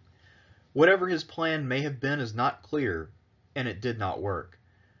fighting. Whatever his plan may have been is not clear, and it did not work.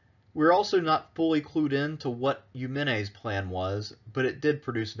 We are also not fully clued in to what Eumenes' plan was, but it did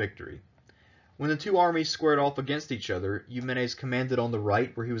produce victory. When the two armies squared off against each other, Eumenes commanded on the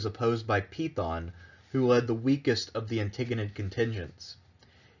right, where he was opposed by Pithon, who led the weakest of the Antigonid contingents.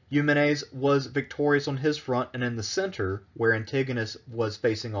 Eumenes was victorious on his front and in the center, where Antigonus was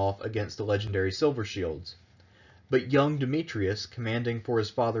facing off against the legendary Silver Shields. But young Demetrius, commanding for his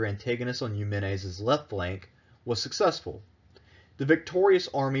father Antigonus on Eumenes' left flank, was successful. The victorious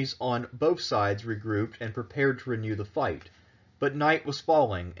armies on both sides regrouped and prepared to renew the fight, but night was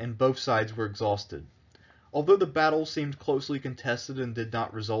falling and both sides were exhausted. Although the battle seemed closely contested and did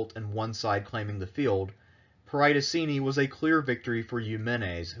not result in one side claiming the field, Paridicene was a clear victory for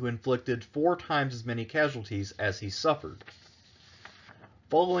Eumenes, who inflicted 4 times as many casualties as he suffered.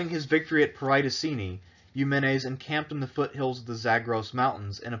 Following his victory at Paridicene, Eumenes encamped in the foothills of the Zagros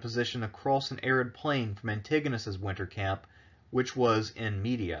Mountains in a position across an arid plain from Antigonus's winter camp, which was in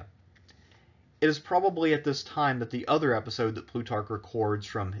Media. It is probably at this time that the other episode that Plutarch records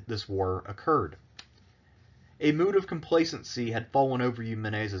from this war occurred. A mood of complacency had fallen over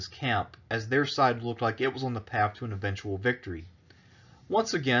Eumenes' camp, as their side looked like it was on the path to an eventual victory.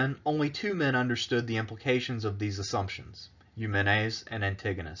 Once again, only 2 men understood the implications of these assumptions, Eumenes and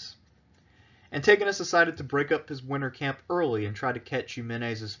Antigonus. Antigonus decided to break up his winter camp early and try to catch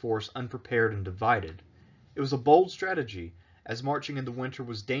Eumenes' force unprepared and divided. It was a bold strategy, as marching in the winter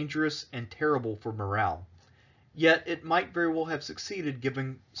was dangerous and terrible for morale. Yet it might very well have succeeded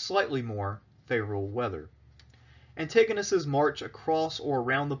given slightly more favorable weather. Antigonus's march across or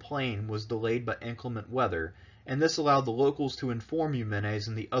around the plain was delayed by inclement weather, and this allowed the locals to inform Eumenes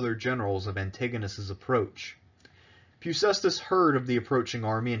and the other generals of Antigonus's approach. Fucestus heard of the approaching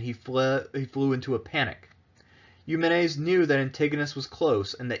army and he flew into a panic. Eumenes knew that Antigonus was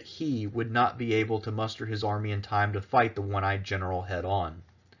close and that he would not be able to muster his army in time to fight the one-eyed general head-on.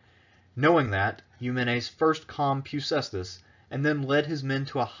 Knowing that, Eumenes first calmed Fucestus and then led his men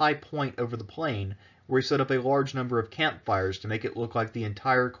to a high point over the plain, where he set up a large number of campfires to make it look like the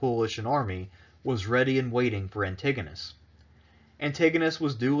entire coalition army was ready and waiting for Antigonus. Antigonus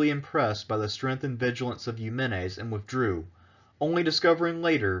was duly impressed by the strength and vigilance of Eumenes and withdrew, only discovering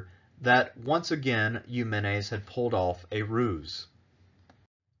later that once again Eumenes had pulled off a ruse.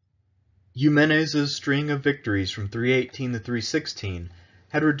 Eumenes' string of victories from 318 to 316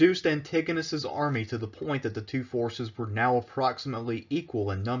 had reduced Antigonus's army to the point that the two forces were now approximately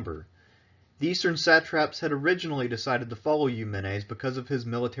equal in number. The eastern satraps had originally decided to follow Eumenes because of his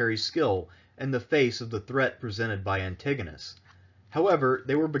military skill in the face of the threat presented by Antigonus. However,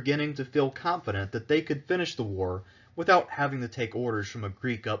 they were beginning to feel confident that they could finish the war without having to take orders from a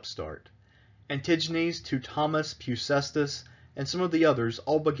Greek upstart. Antigenes, Teutomus, Fucestus, and some of the others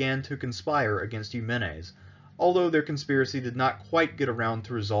all began to conspire against Eumenes, although their conspiracy did not quite get around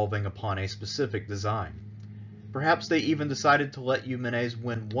to resolving upon a specific design. Perhaps they even decided to let Eumenes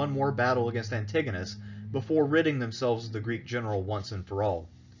win one more battle against Antigonus before ridding themselves of the Greek general once and for all.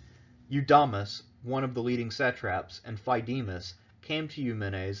 Eudamus, one of the leading satraps, and Phydemus came to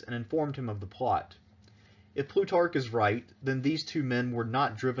Eumenes and informed him of the plot. If Plutarch is right, then these 2 men were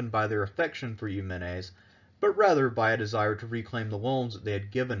not driven by their affection for Eumenes, but rather by a desire to reclaim the loans that they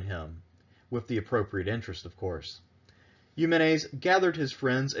had given him, with the appropriate interest, of course. Eumenes gathered his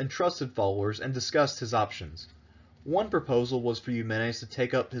friends and trusted followers and discussed his options. One proposal was for Eumenes to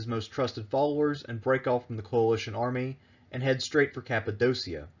take up his most trusted followers and break off from the coalition army and head straight for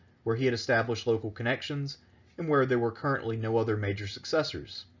Cappadocia, where he had established local connections and where there were currently no other major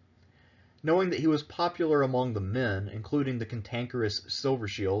successors. Knowing that he was popular among the men, including the cantankerous Silver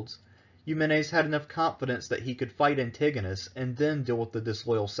Shields, Eumenes had enough confidence that he could fight Antigonus and then deal with the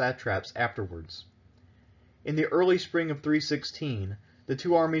disloyal satraps afterwards. In the early spring of 316, the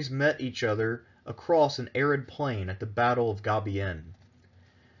two armies met each other across an arid plain at the Battle of Gabiene.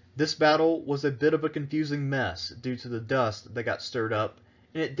 This battle was a bit of a confusing mess due to the dust that got stirred up,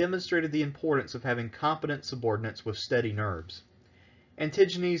 and it demonstrated the importance of having competent subordinates with steady nerves.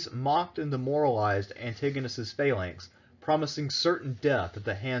 Antigenes mocked and demoralized Antigonus's phalanx, promising certain death at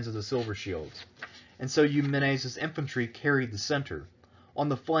the hands of the Silver Shields, and so Eumenes' infantry carried the center. On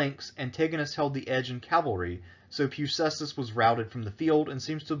the flanks, Antigonus held the edge in cavalry, so Fucestus was routed from the field and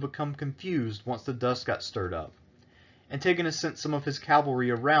seems to have become confused once the dust got stirred up. Antigonus sent some of his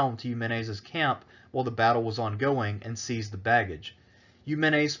cavalry around to Eumenes' camp while the battle was ongoing and seized the baggage.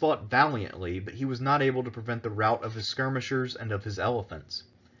 Eumenes fought valiantly, but he was not able to prevent the rout of his skirmishers and of his elephants.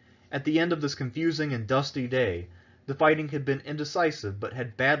 At the end of this confusing and dusty day, the fighting had been indecisive but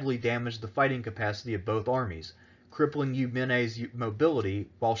had badly damaged the fighting capacity of both armies, crippling Eumenes' mobility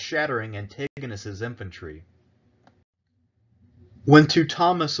while shattering Antigonus' infantry. When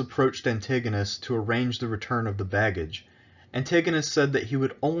Teutomus approached Antigonus to arrange the return of the baggage, Antigonus said that he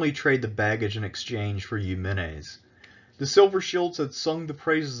would only trade the baggage in exchange for Eumenes. The Silver Shields had sung the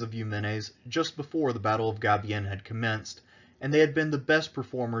praises of Eumenes just before the Battle of Gabion had commenced, and they had been the best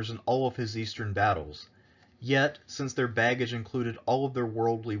performers in all of his eastern battles. Yet, since their baggage included all of their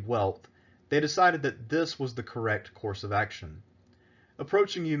worldly wealth, they decided that this was the correct course of action.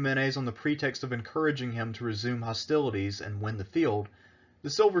 Approaching Eumenes on the pretext of encouraging him to resume hostilities and win the field, the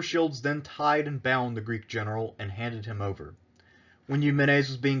Silver Shields then tied and bound the Greek general and handed him over. When Eumenes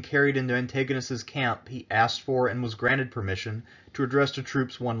was being carried into Antigonus' camp, he asked for and was granted permission to address the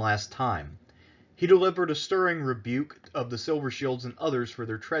troops one last time. He delivered a stirring rebuke of the Silver Shields and others for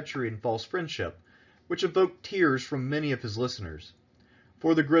their treachery and false friendship, which evoked tears from many of his listeners.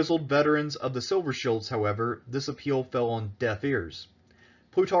 For the grizzled veterans of the Silver Shields, however, this appeal fell on deaf ears.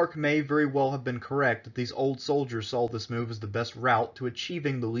 Plutarch may very well have been correct that these old soldiers saw this move as the best route to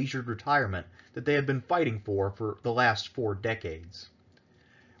achieving the leisured retirement that they had been fighting for the last 4 decades.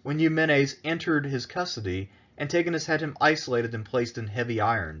 When Eumenes entered his custody, Antigonus had him isolated and placed in heavy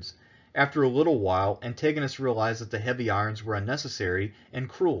irons. After a little while, Antigonus realized that the heavy irons were unnecessary and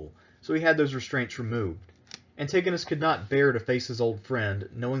cruel, so he had those restraints removed. Antigonus could not bear to face his old friend,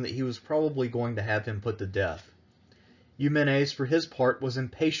 knowing that he was probably going to have him put to death. Eumenes, for his part, was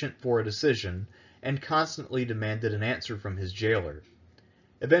impatient for a decision, and constantly demanded an answer from his jailer.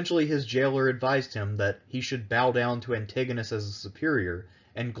 Eventually his jailer advised him that he should bow down to Antigonus as a superior,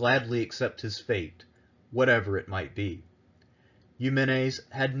 and gladly accept his fate, whatever it might be. Eumenes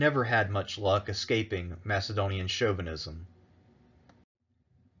had never had much luck escaping Macedonian chauvinism.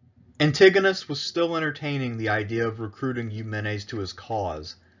 Antigonus was still entertaining the idea of recruiting Eumenes to his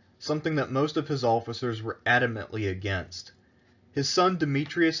cause, something that most of his officers were adamantly against. His son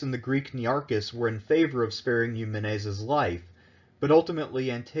Demetrius and the Greek Nearchus were in favor of sparing Eumenes' life, but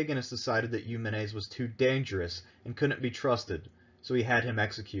ultimately Antigonus decided that Eumenes was too dangerous and couldn't be trusted, so he had him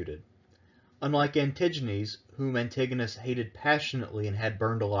executed. Unlike Antigenes, whom Antigonus hated passionately and had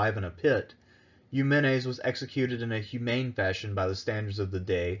burned alive in a pit, Eumenes was executed in a humane fashion by the standards of the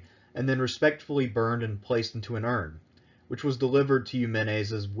day, and then respectfully burned and placed into an urn, which was delivered to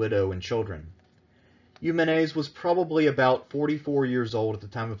Eumenes' widow and children. Eumenes was probably about 44 years old at the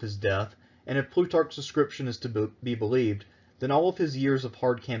time of his death, and if Plutarch's description is to be believed, then all of his years of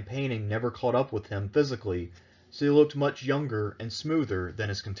hard campaigning never caught up with him physically, so he looked much younger and smoother than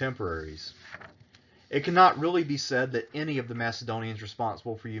his contemporaries. It cannot really be said that any of the Macedonians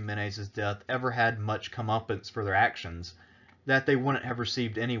responsible for Eumenes' death ever had much comeuppance for their actions, that they wouldn't have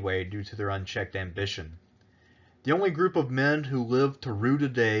received anyway due to their unchecked ambition. The only group of men who lived to rue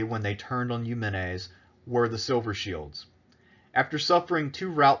today when they turned on Eumenes were the Silver Shields. After suffering 2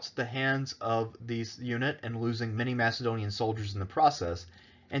 routs at the hands of this unit and losing many Macedonian soldiers in the process,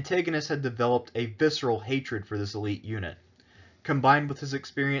 Antigonus had developed a visceral hatred for this elite unit. Combined with his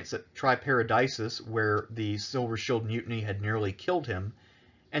experience at Triparadisus, where the Silver Shield mutiny had nearly killed him,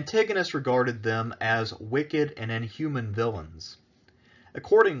 Antigonus regarded them as wicked and inhuman villains.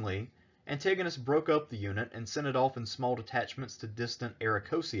 Accordingly, Antigonus broke up the unit and sent it off in small detachments to distant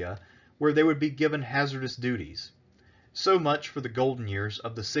Arachosia, where they would be given hazardous duties. So much for the golden years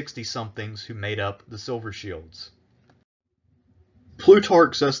of the 60-somethings who made up the Silver Shields.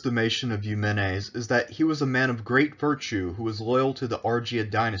 Plutarch's estimation of Eumenes is that he was a man of great virtue who was loyal to the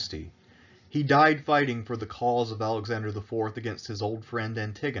Argead dynasty. He died fighting for the cause of Alexander IV against his old friend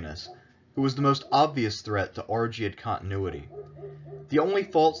Antigonus, who was the most obvious threat to Argead continuity. The only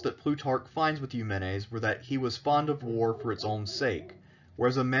faults that Plutarch finds with Eumenes were that he was fond of war for its own sake,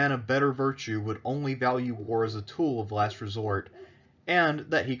 whereas a man of better virtue would only value war as a tool of last resort, and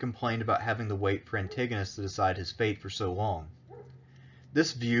that he complained about having to wait for Antigonus to decide his fate for so long.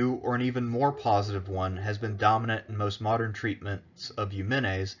 This view, or an even more positive one, has been dominant in most modern treatments of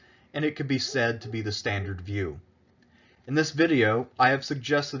Eumenes, and it could be said to be the standard view. In this video, I have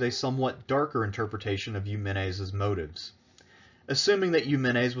suggested a somewhat darker interpretation of Eumenes' motives. Assuming that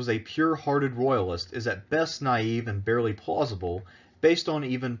Eumenes was a pure-hearted royalist is at best naive and barely plausible, based on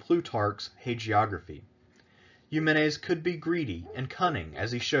even Plutarch's hagiography. Eumenes could be greedy and cunning,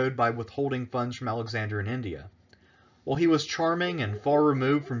 as he showed by withholding funds from Alexander in India. While he was charming and far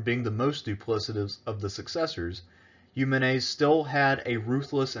removed from being the most duplicitous of the successors, Eumenes still had a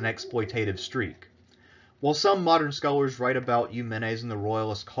ruthless and exploitative streak. While some modern scholars write about Eumenes and the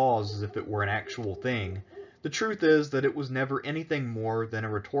royalist cause as if it were an actual thing, the truth is that it was never anything more than a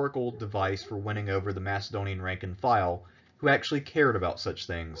rhetorical device for winning over the Macedonian rank and file, who actually cared about such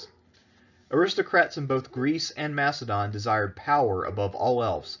things. Aristocrats in both Greece and Macedon desired power above all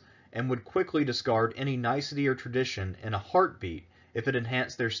else, and would quickly discard any nicety or tradition in a heartbeat if it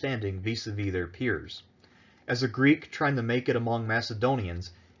enhanced their standing vis-a-vis their peers. As a Greek trying to make it among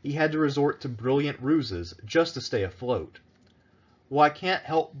Macedonians, he had to resort to brilliant ruses just to stay afloat. While I can't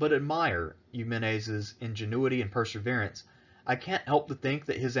help but admire Eumenes' ingenuity and perseverance, I can't help to think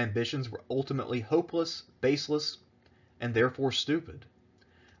that his ambitions were ultimately hopeless, baseless, and therefore stupid.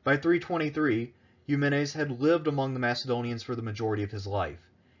 By 323, Eumenes had lived among the Macedonians for the majority of his life.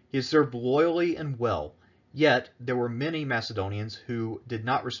 He had served loyally and well, yet there were many Macedonians who did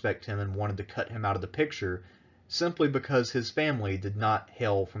not respect him and wanted to cut him out of the picture simply because his family did not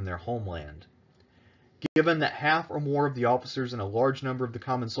hail from their homeland. Given that half or more of the officers and a large number of the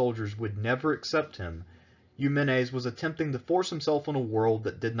common soldiers would never accept him, Eumenes was attempting to force himself on a world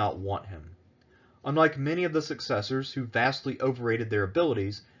that did not want him. Unlike many of the successors who vastly overrated their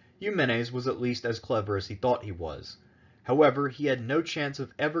abilities, Eumenes was at least as clever as he thought he was. However, he had no chance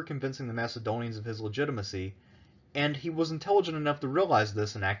of ever convincing the Macedonians of his legitimacy, and he was intelligent enough to realize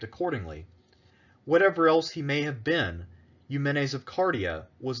this and act accordingly. Whatever else he may have been, Eumenes of Kardia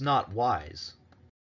was not wise.